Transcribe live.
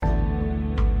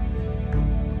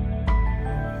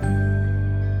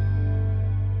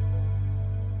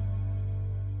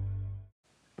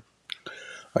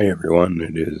Hi everyone,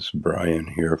 it is Brian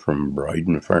here from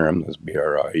Briden Farm, that's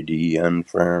BRIDN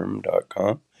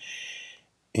Farm.com,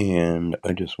 and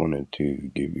I just wanted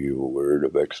to give you a word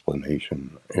of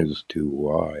explanation as to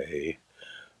why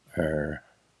our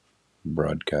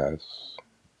broadcasts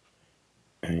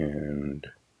and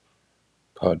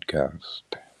podcast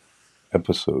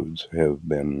episodes have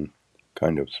been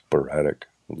kind of sporadic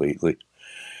lately.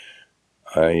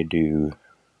 I do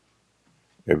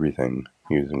everything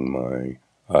using my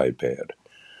iPad.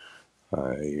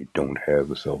 I don't have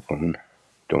a cell phone,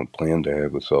 don't plan to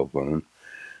have a cell phone.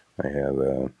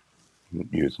 I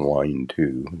use Line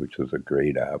 2, which is a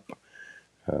great app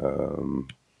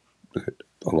that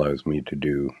allows me to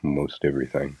do most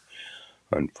everything.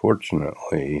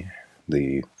 Unfortunately,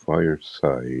 the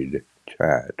Fireside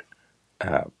chat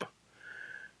app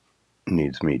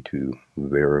needs me to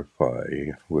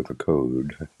verify with a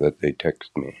code that they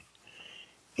text me.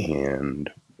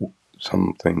 And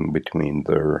something between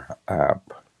their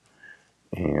app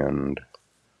and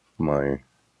my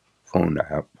phone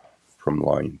app from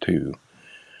Line 2,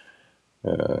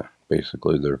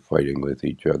 basically they're fighting with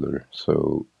each other.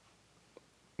 So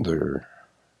I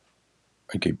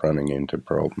keep running into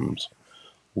problems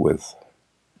with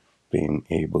being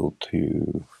able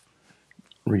to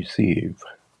receive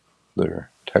their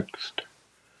text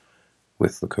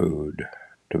with the code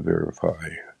to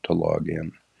verify to log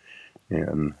in,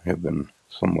 and have been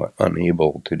somewhat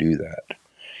unable to do that.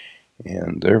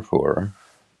 And therefore,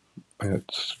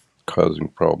 it's causing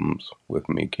problems with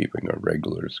me keeping a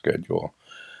regular schedule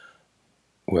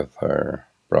with our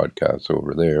broadcasts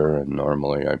over there. And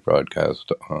normally I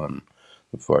broadcast on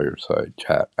the Fireside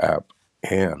chat app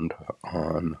and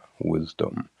on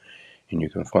Wisdom. And you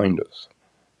can find us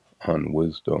on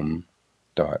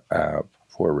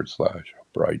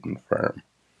wisdom.app/Briden Farm.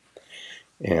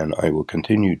 And I will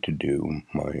continue to do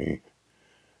my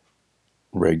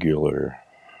regular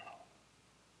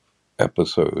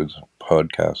episodes,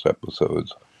 podcast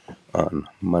episodes, on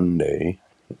Monday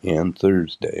and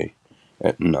Thursday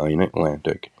at 9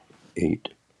 Atlantic,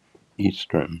 8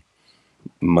 Eastern.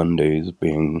 Mondays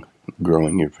being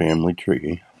Growing Your Family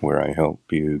Tree, where I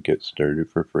help you get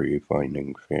started for free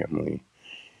finding family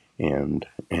and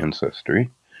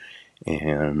ancestry.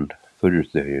 And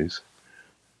Thursdays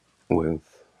with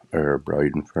our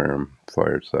Briden Farm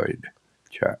Fireside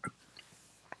chat.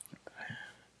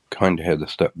 Kind of had to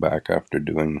step back after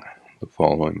doing the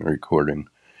following recording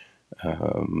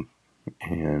and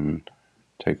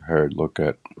take a hard look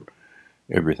at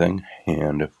everything.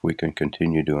 And if we can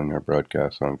continue doing our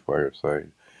broadcasts on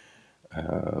Fireside,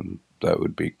 that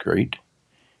would be great.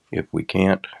 If we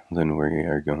can't, then we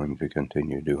are going to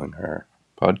continue doing our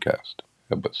podcast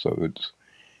episodes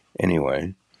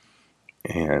anyway,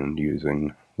 and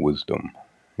using Wisdom.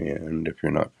 And if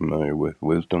you're not familiar with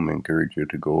Wisdom, I encourage you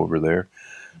to go over there.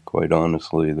 Quite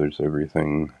honestly, there's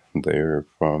everything there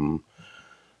from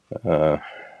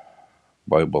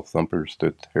Bible thumpers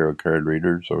to tarot card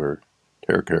readers, or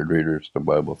tarot card readers to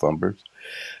Bible thumpers.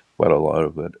 But a lot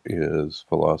of it is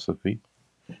philosophy.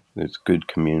 There's good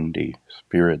community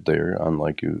spirit there,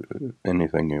 unlike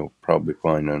anything you'll probably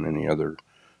find on any other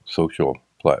social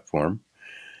platform.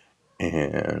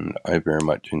 And I very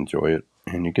much enjoy it.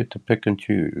 And you get to pick and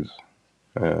choose.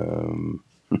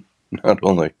 Not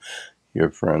only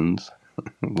your friends,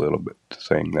 a little bit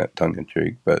saying that tongue in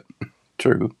cheek, but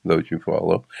true, those you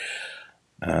follow.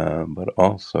 But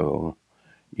also,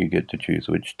 you get to choose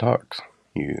which talks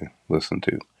you listen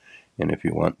to. And if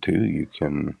you want to, you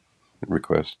can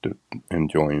request and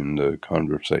join the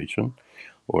conversation,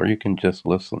 or you can just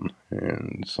listen.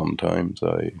 And sometimes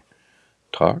I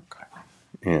talk,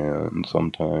 and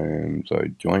sometimes I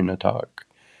join a talk,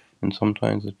 and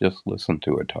sometimes I just listen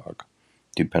to a talk,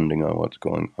 depending on what's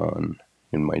going on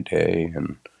in my day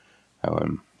and how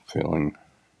I'm feeling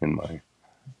in my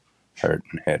heart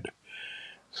and head.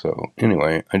 So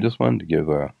anyway, I just wanted to give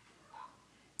a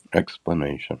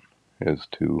explanation as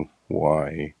to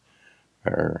why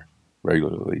our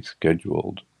regularly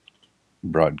scheduled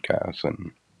broadcasts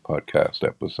and podcast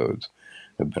episodes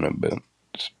have been a bit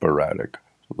sporadic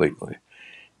lately.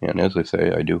 And as I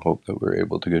say, I do hope that we're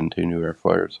able to continue our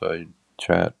Fireside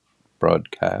Chat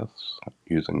broadcasts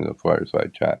using the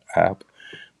Fireside Chat app.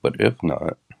 But if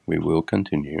not, we will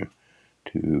continue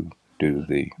to do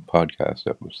the podcast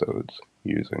episodes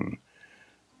using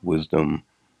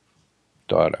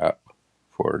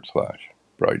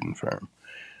wisdom.app/Briden Farm.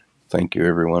 Thank you,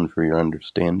 everyone, for your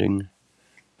understanding,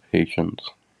 patience,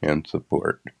 and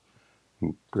support.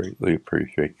 Greatly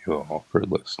appreciate you all for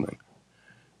listening.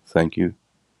 Thank you.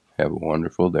 Have a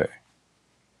wonderful day.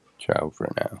 Ciao for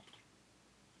now.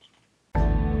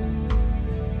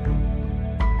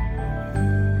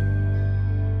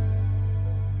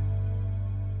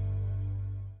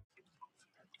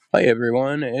 Hi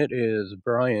everyone, it is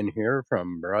Brian here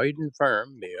from Briden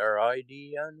Farm,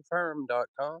 BRIDN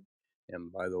Farm.com. And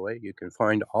by the way, you can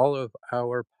find all of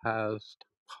our past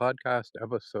podcast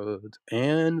episodes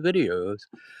and videos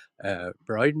at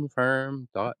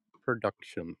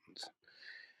bridenfarm.productions.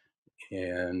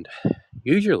 And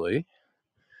usually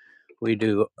we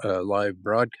do a live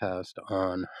broadcast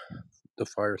on the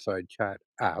Fireside Chat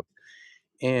app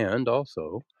and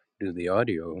also do the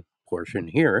audio portion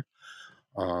here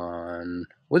on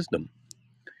Wisdom.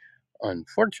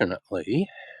 Unfortunately,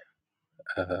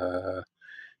 uh,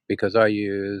 because I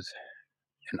use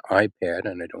an iPad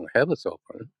and I don't have a cell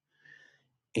phone,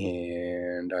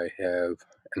 and I have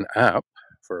an app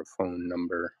for a phone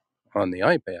number on the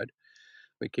iPad,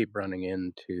 we keep running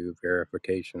into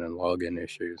verification and login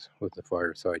issues with the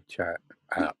Fireside Chat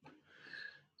app.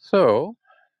 So,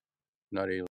 not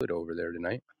able to do it over there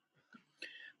tonight,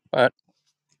 but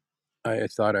I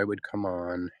thought I would come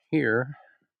on here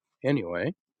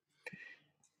anyway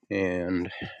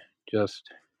and just,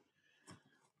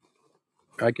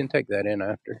 I can take that in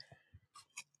after.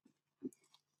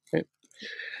 Okay.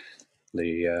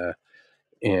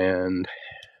 And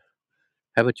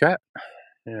have a chat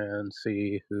and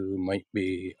see who might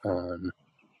be on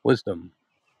Wisdom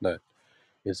that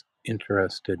is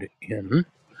interested in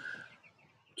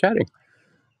chatting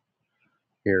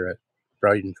here at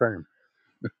Briden Farm,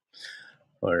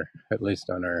 or at least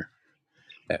on our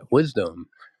at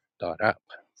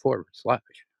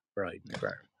wisdom.app/Briden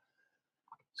Farm.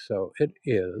 So it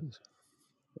is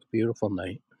a beautiful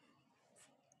night.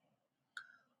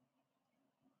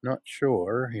 Not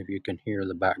sure if you can hear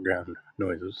the background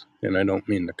noises, and I don't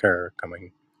mean the car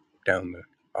coming down the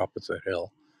opposite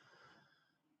hill,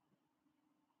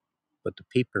 but the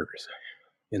peepers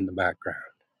in the background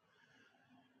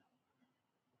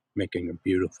making a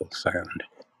beautiful sound.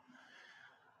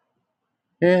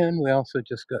 And we also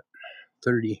just got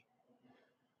 30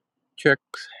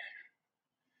 chicks.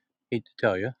 Hate to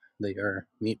tell you, they are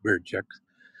meat bird chicks.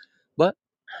 But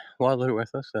while they're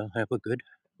with us, they'll have a good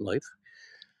life.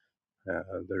 We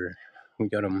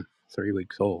got them 3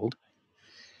 weeks old.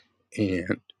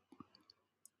 And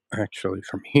actually,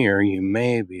 from here, you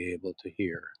may be able to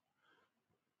hear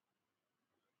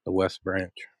the west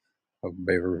branch of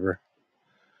Bay River.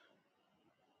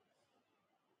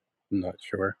 I'm not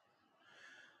sure.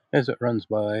 As it runs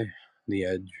by the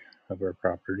edge of our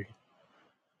property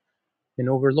and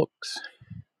overlooks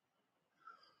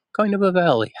kind of a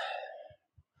valley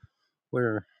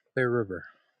where Bay River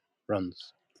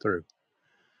runs through.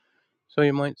 So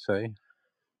you might say,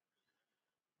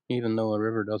 even though a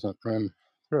river doesn't run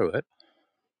through it,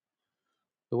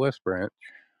 the west branch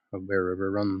of Bear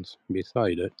River runs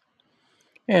beside it,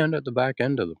 and at the back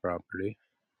end of the property,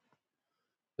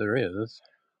 there is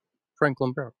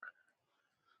Franklin Brook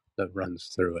that runs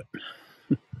through it.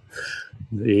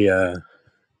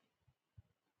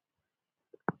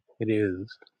 It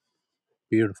is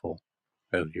beautiful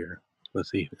out here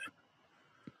this evening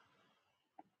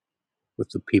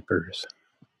with the peepers,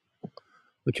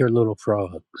 which are little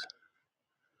frogs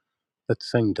that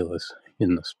sing to us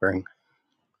in the spring.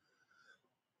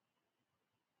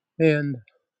 And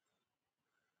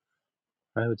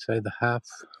I would say the half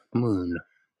moon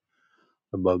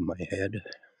above my head,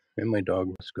 and my dog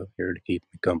was here to keep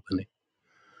me company,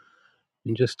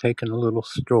 and just taking a little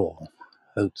stroll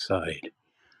outside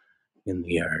in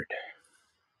the yard.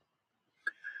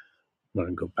 I'm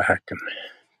going to go back and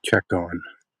check on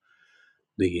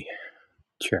the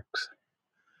chicks.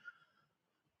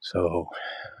 So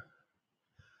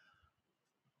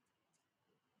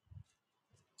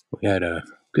we had a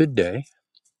good day.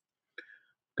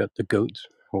 Got the goats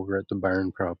over at the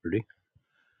barn property.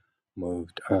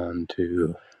 Moved on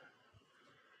to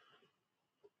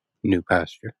new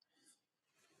pasture.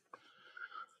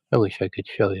 I wish I could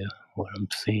show you what I'm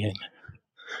seeing.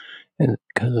 And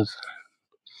because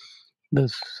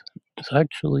this is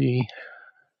actually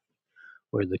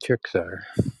where the chicks are.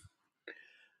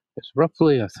 It's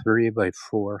roughly a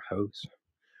 3x4 house,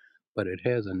 but it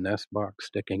has a nest box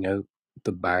sticking out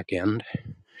the back end,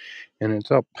 and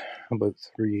it's up about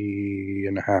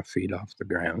 3.5 feet off the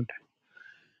ground.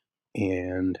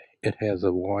 And it has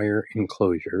a wire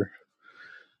enclosure,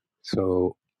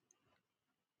 so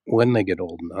when they get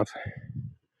old enough,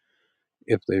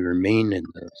 if they remain in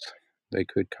this, they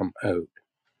could come out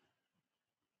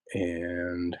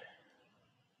and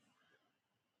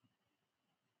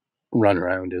run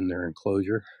around in their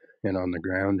enclosure. And on the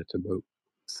ground, it's about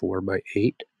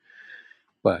 4x8,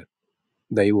 but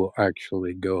they will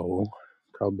actually go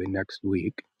probably next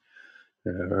week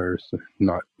or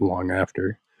not long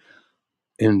after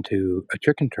into a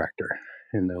chicken tractor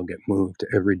and they'll get moved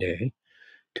every day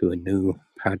to a new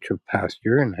patch of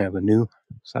pasture and have a new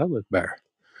salad bar.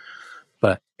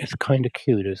 But it's kind of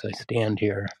cute as I stand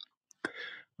here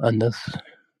on this,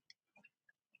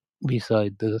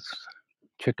 beside this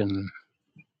chicken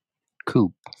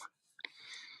coop.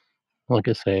 Like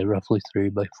I say, roughly 3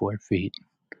 by 4 feet.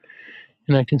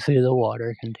 And I can see the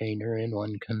water container in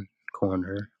one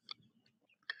corner.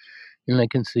 And I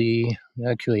can see we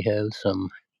actually have some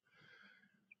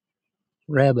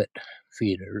rabbit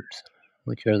feeders,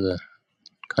 which are the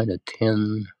kind of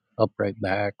tin upright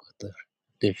back with the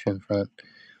dish in front.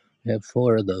 We have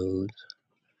 4 of those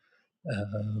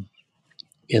uh,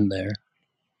 in there.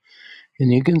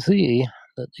 And you can see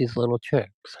that these little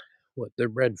chicks, what they're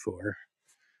bred for,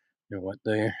 and what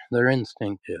their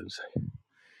instinct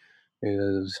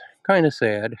is kind of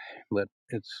sad, but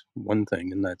it's one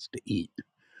thing, and that's to eat.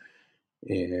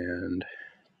 And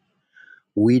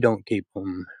we don't keep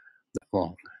them that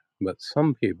long, but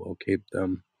some people keep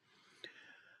them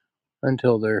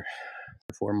until they're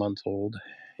 4 months old,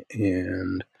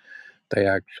 and they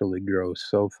actually grow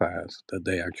so fast that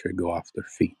they actually go off their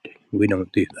feet. We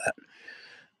don't do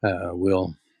that.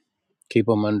 We'll keep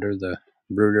them under the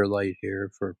brooder light here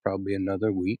for probably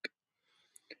another week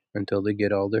until they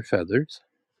get all their feathers.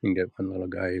 You get one little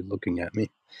guy looking at me.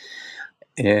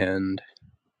 And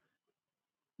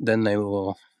then they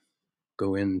will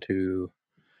go into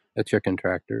a chicken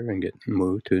tractor and get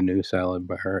moved to a new salad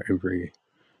bar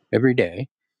every day.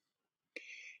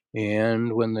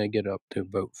 And when they get up to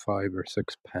about 5 or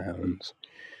 6 pounds,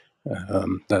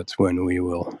 that's when we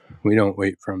don't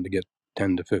wait for them to get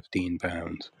 10 to 15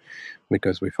 pounds,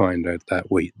 because we find at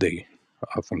that weight they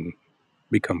often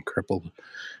become crippled,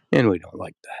 and we don't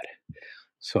like that.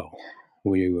 So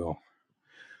we will,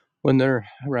 when they're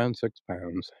around 6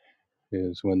 pounds,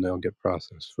 is when they'll get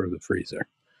processed for the freezer.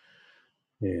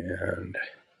 And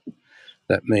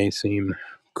that may seem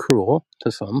cruel to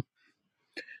some,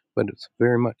 but it's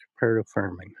very much part of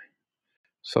farming.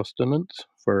 Sustenance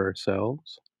for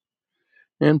ourselves,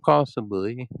 and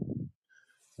possibly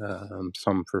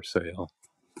some for sale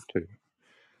too,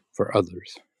 for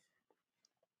others.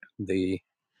 The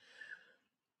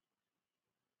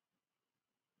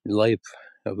life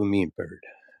of a meat bird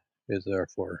is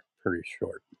therefore pretty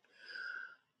short.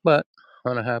 But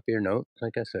on a happier note,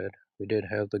 like I said, we did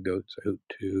have the goats out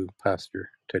to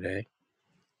pasture today,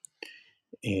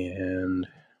 and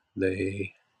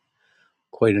they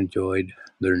quite enjoyed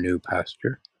their new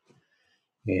pasture.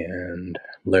 And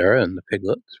Lara and the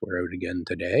piglets were out again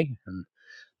today, and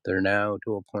they're now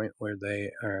to a point where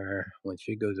they are, when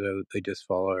she goes out, they just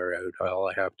follow her out. All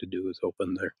I have to do is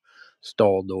open their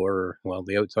stall door, well,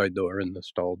 the outside door and the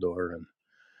stall door,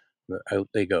 and out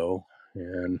they go.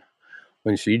 And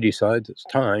when she decides it's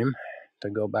time to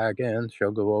go back in,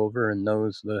 she'll go over and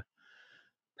nose the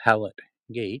pallet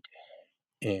gate,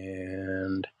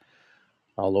 and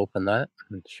I'll open that,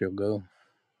 and she'll go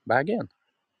back in.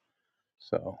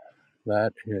 So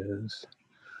that is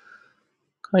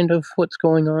kind of what's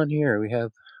going on here. We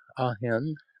have a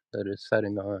hen that is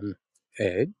setting on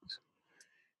eggs,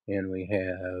 and we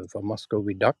have a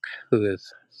Muscovy duck who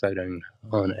is setting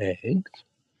on eggs,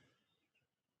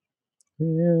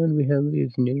 and we have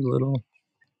these new little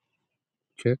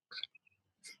chicks.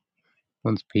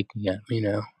 One's peeking at me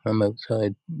now. I'm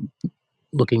outside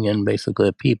looking in basically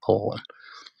a peephole, and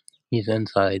he's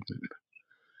inside and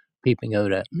peeping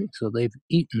out at me. So they've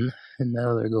eaten, and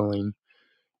now they're going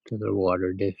to their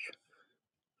water dish,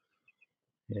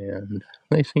 and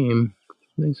they seem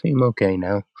okay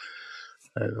now.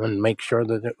 I want to make sure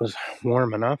that it was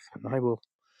warm enough, and I will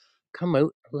come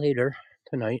out later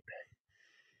tonight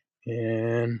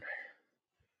and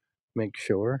make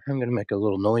sure. I'm going to make a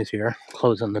little noise here,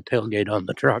 closing the tailgate on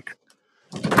the truck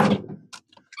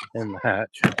and the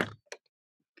hatch.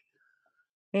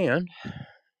 And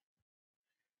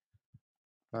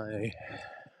I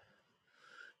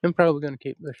am probably going to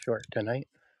keep this short tonight,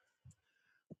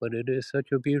 but it is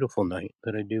such a beautiful night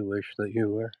that I do wish that you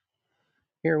were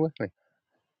here with me,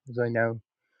 as I now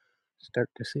start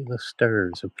to see the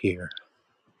stars appear.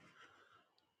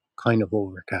 Kind of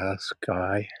overcast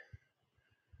sky,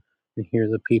 and hear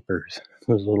the peepers,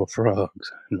 those little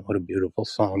frogs, and what a beautiful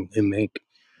song they make.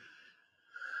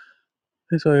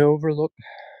 As I overlook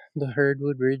the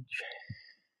hardwood ridge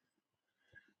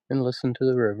and listen to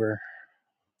the river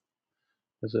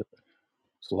as it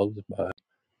slows by.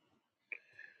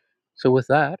 So with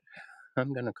that,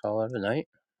 I'm going to call it a night,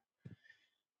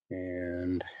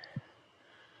 and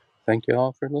thank you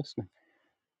all for listening.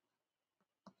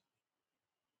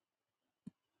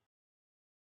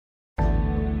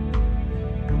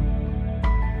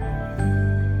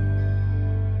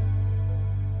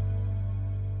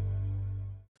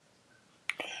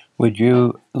 Would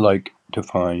you like to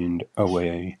find a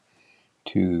way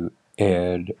to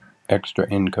add extra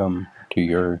income to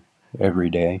your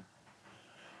everyday?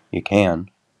 You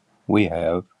can. We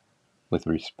have with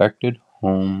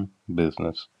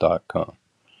respectedhomebusiness.com.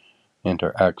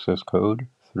 Enter access code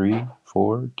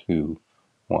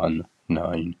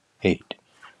 342198.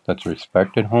 That's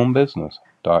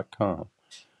respectedhomebusiness.com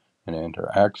and enter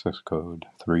access code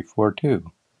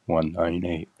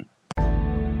 342198.